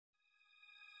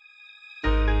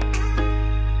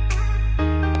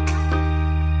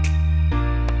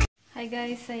Hi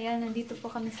guys, ayan, nandito po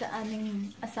kami sa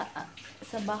aming,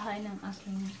 sa bahay ng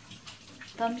aking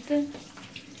tante.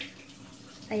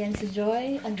 Ayan si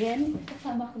Joy, again,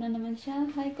 kasama ko na naman siya.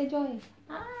 Hi ka Joy.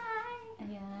 Hi!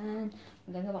 Ayan,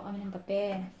 magagawa kami ng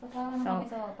kape. Sasama na kami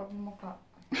sa pagmumukha.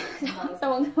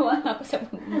 Sawang-sawa ako sa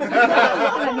pagmumukha.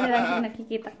 Marami na lang yung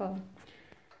nakikita ko.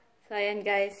 So ayan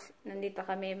guys, nandito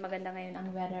kami, maganda ngayon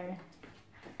ang weather.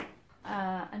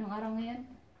 Anong araw ngayon?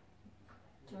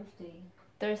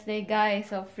 Thursday guys,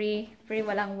 so free,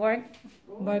 walang work.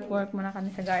 Work muna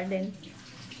kami sa garden.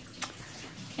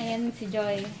 Ayan si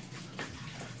Joy.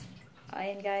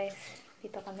 Ayan guys,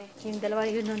 dito kami. Yung dalawa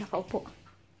yun no, nakaupo.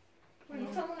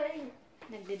 Ayan.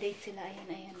 Nagde-date sila, ayan.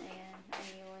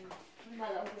 Ayun.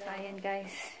 So ayan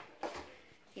guys,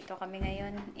 dito kami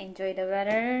ngayon. Enjoy the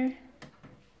weather.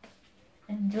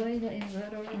 Enjoy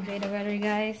the weather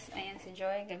guys. Ayan si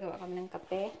Joy, gagawa kami ng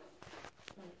kape.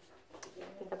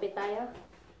 Kape tayo.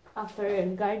 After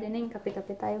gardening,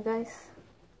 kape-kape tayo guys.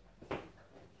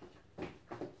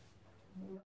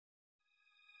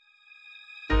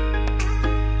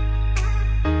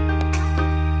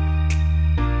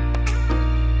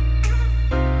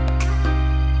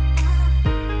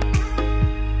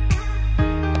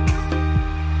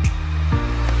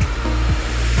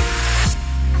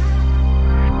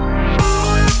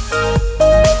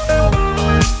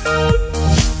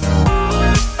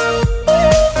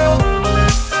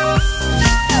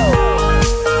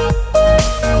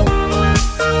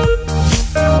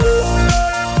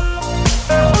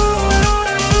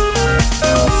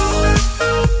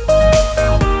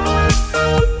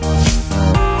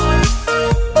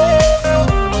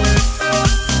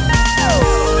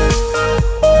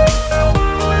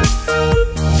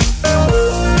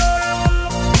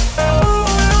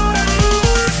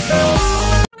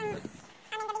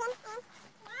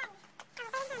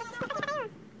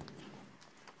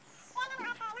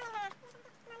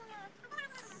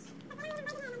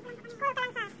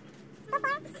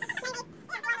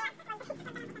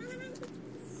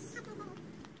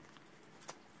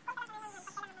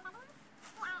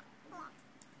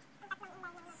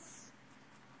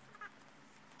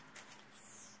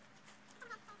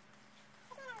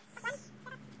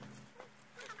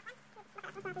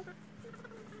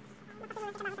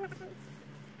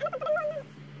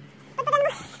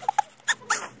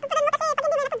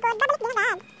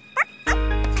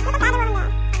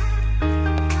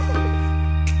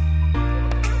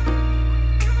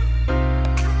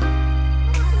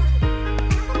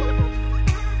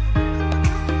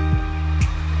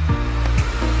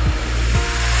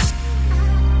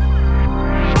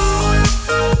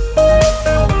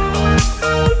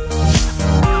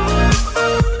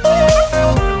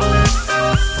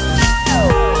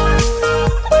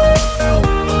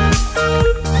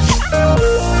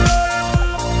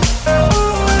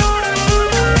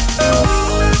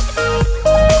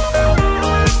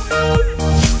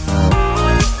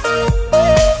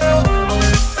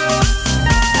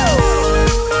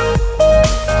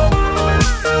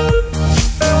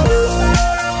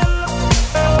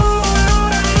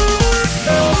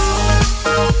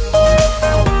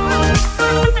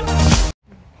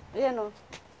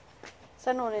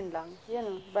 Sanunin lang. Yan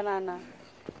o, banana.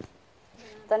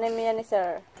 Tanim yan ni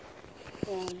Sir.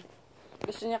 Yan.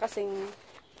 Gusto niya kasing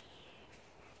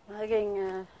maging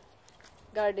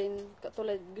garden.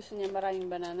 Katulad, gusto niya maraming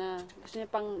banana. Gusto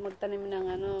niya pang magtanim ng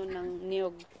ng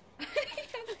niyog.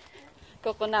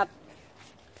 Coconut.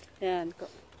 Yan.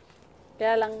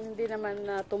 Kaya lang hindi naman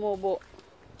tumubo.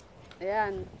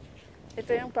 Ayan.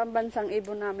 Ito yung pambansang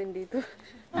ibon namin dito.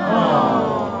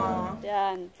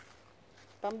 Yan.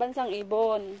 Pambansang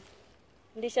ibon.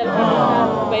 Hindi siya lumilitan.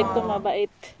 Mabait to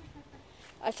mabait.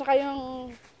 At saka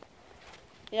yung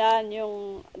yan,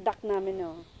 yung duck namin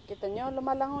o. Kita nyo,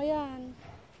 lumalango yan.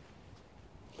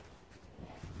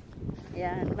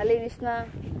 Yan, malinis na.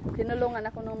 Tinulungan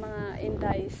ako ng mga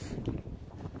indays.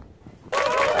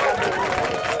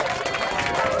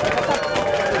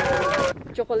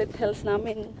 Chocolate hills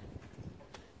namin.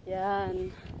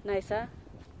 Yan. Nice ha?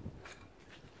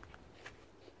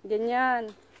 Ganyan.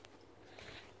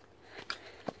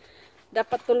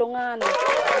 Dapat tulungan.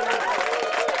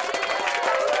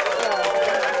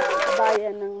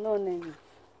 Bayan ng Nonen.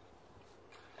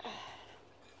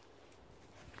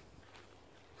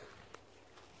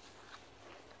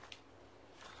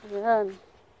 Yan.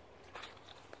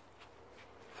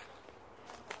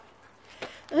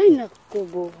 Ay, naku,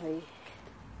 buhay.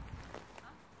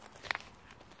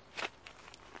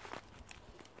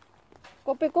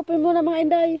 Kopi-kopi muna mga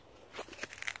inday.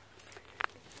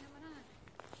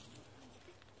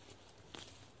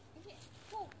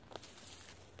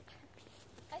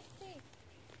 I see.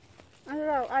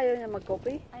 ayaw niya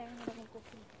mag-coffee? Ayaw niya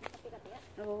mag-coffee. Kape-kape yan.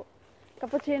 Oo.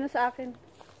 Cappuccino sa akin.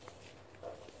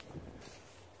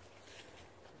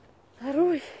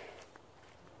 Aroy.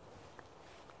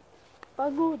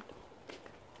 Pagod.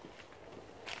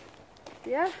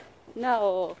 Yeah.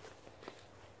 No.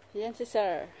 Yan si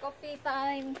sir. Coffee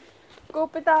time.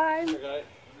 Coffee time. Okay.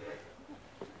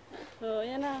 So,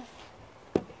 yan na.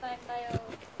 Coffee time tayo.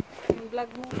 Yung vlog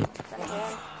mo.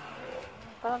 Ayan.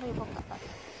 Para kayo pang kapat.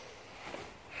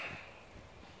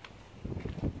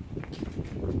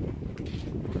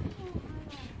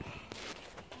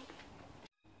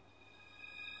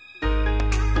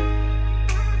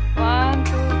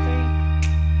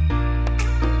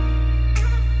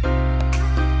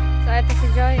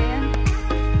 Joy, ayan.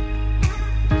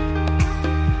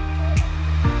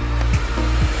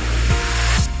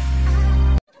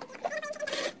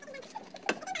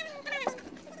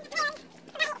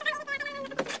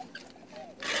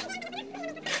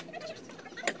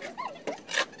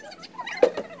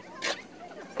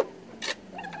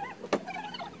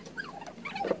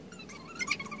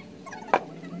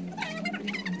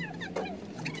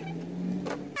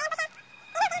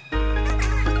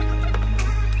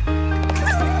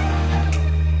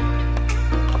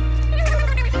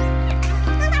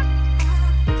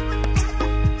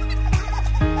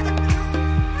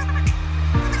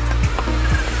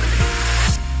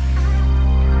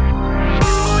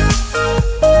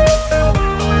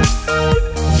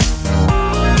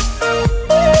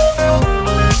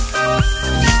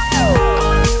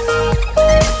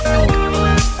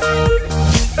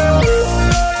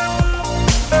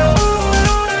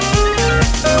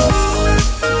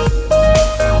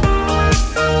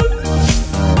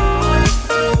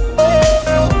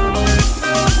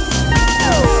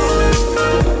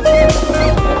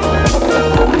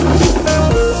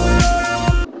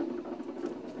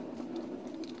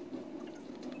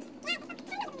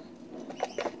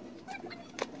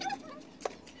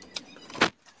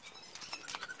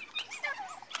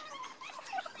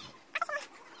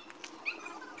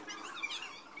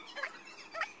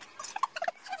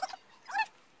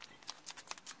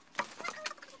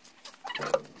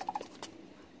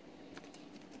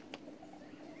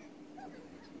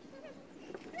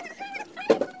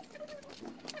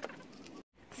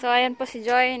 So, ayan po si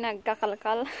Joy,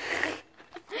 nagkakalkal.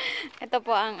 Ito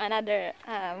po ang another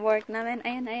work namin.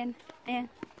 Ayan, ayan, ayan.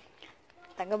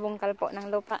 Tagabungkal po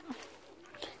ng lupa.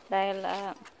 Dahil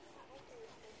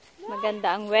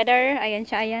maganda ang weather. Ayan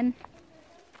siya, ayan.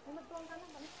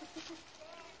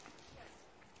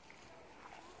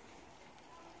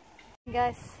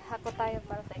 Guys, hako tayo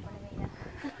para sa ekonomiya.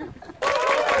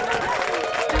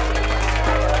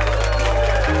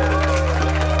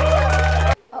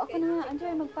 Ako na,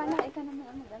 Joy, magpala. Ikaw naman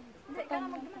ang mag-ano.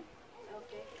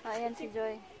 Okay. Ayan si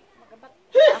Joy.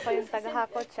 Ako yung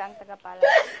taga-hakot, siya ang taga-pala.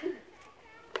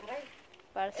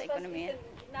 Para sa ekonomiya.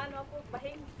 Inaano ako,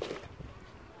 bahing.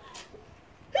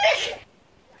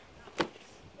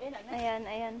 Ayan,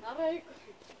 ayan.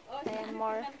 Ayan,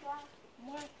 more.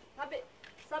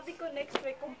 Sabi ko next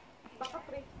week kung baka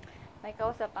free. May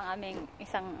kausap ang aming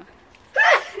isang...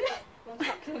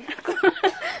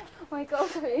 May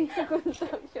kausap yung isang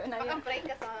construction. Baka free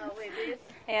ka sa Webis.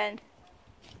 Ayan.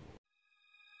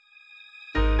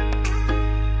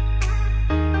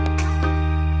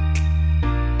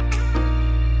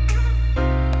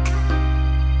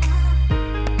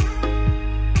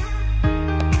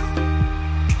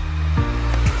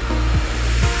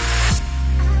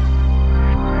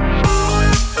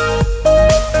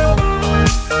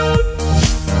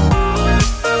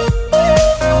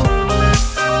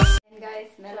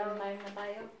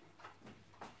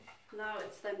 Now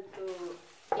it's time to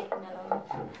Eat melon.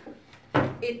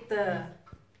 eat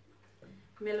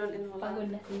melon and mula. Pagod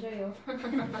na si Joy, oh.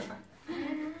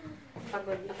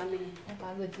 Pagod na kami.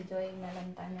 Napagod si Joy. Melon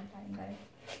time na tayo, guys.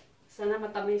 Sana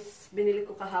matamis. Binili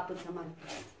ko kahapon sa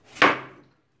market.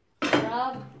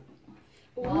 Crab.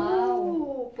 Wow.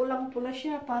 Ooh, pulang-pula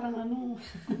siya. Parang ano.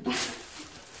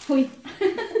 Uy.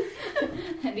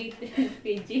 Rated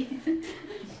PG.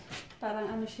 Parang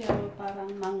ano siya.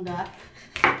 Parang mangga.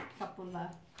 Kapula.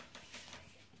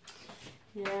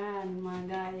 Yan, mga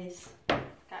guys.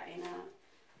 Kain na.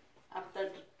 After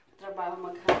trabaho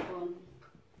maghapon.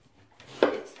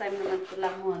 It's time naman to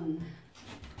lamon.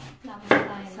 Lamon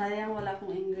time. Sayang wala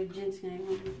akong ingredients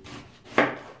ngayon.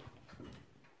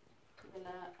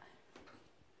 Wala.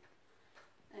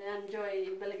 Ayan,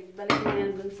 Joy. Balik mo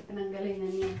yan dun sa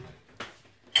pinanggalingan niya.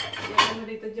 Yan mo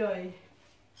dito, Joy.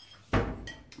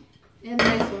 Yan,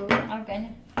 guys. So, Ang kanya.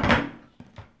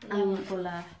 ang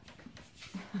pula.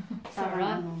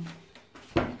 Sarap. Ano.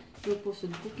 Pusod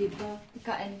ko kita.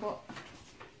 Kain po.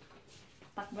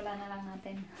 Takbala na lang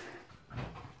natin.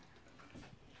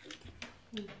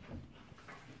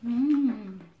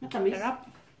 Matamis. Sarap.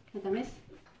 Matamis?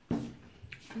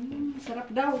 Sarap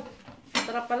daw.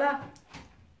 Sarap pala.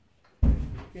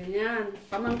 Ganyan.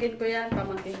 Pamangkin ko yan.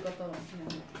 Pamangkin ko to.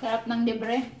 Yan. Sarap ng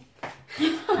libre.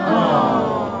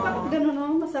 Bakit ganun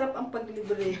no? Masarap ang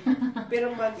paglibre.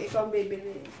 Pero pag ikaw ang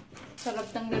bibili.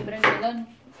 Sarap ng libre melon.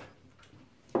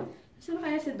 Saan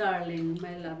kaya si Darling?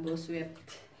 My labo, sweet.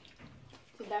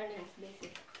 Si Darling is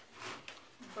busy.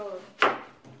 Oh.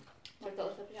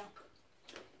 Magkausap siya.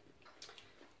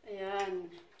 Ayan.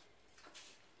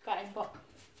 Kain po.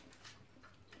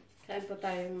 Kain po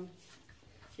tayo.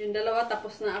 Yung dalawa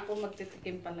tapos na ako,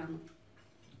 magtitikim pa lang.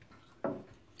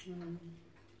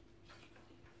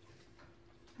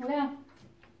 Wala.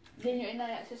 Hindi nyo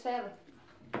inaya si Sir.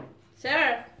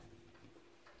 Sir!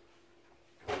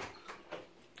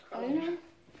 Ayun na.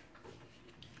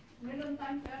 Melon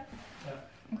time, sir.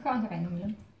 Magkaan sa kain ng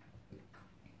melon?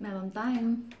 Melon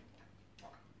time.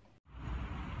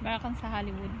 Welcome sa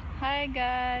Hollywood. Hi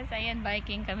guys! Ayan,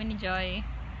 biking kami ni Joy.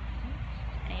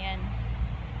 Ayan.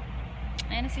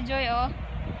 Ayan na si Joy, oh.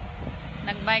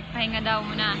 Nag-bike, pahinga daw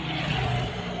muna.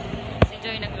 Si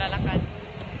Joy naglalakad.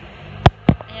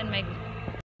 Ayan, may...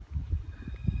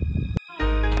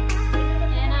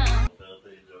 Ayan na.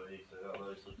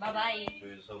 Bye-bye.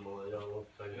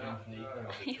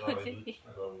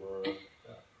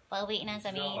 Pauwi na sa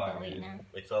mi. Pauwi na.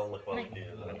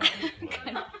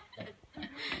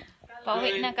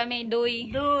 Pauwi na kami, Doy.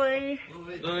 Doei!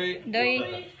 Doy.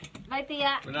 Bye,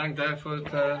 Tia. Bedankt voor het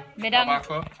Bedankt.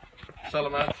 tabako.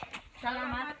 Salamat.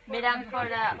 Salamat. Bedankt for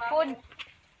the food.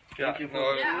 Ja, thank you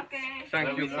for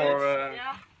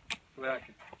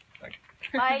werken. Thank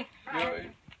you. Bye.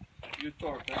 You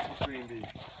talk, that's between me.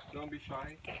 Don't be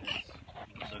shy.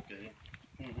 That's okay.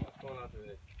 Gewoon laten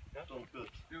weten. Ja? Sounds good.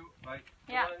 Doei. Bye.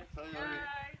 Yeah.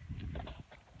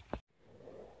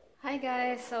 Hi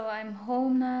guys, so I'm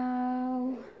home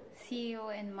now. See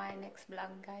you in my next vlog,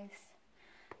 guys.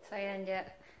 So ayan,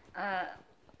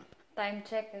 time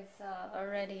check is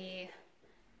already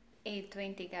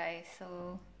 8:20, guys.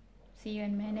 So see you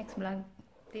in my next vlog.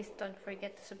 Please don't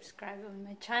forget to subscribe on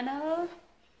my channel.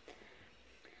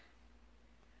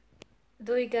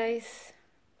 Doei, guys.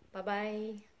 Bye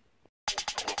bye.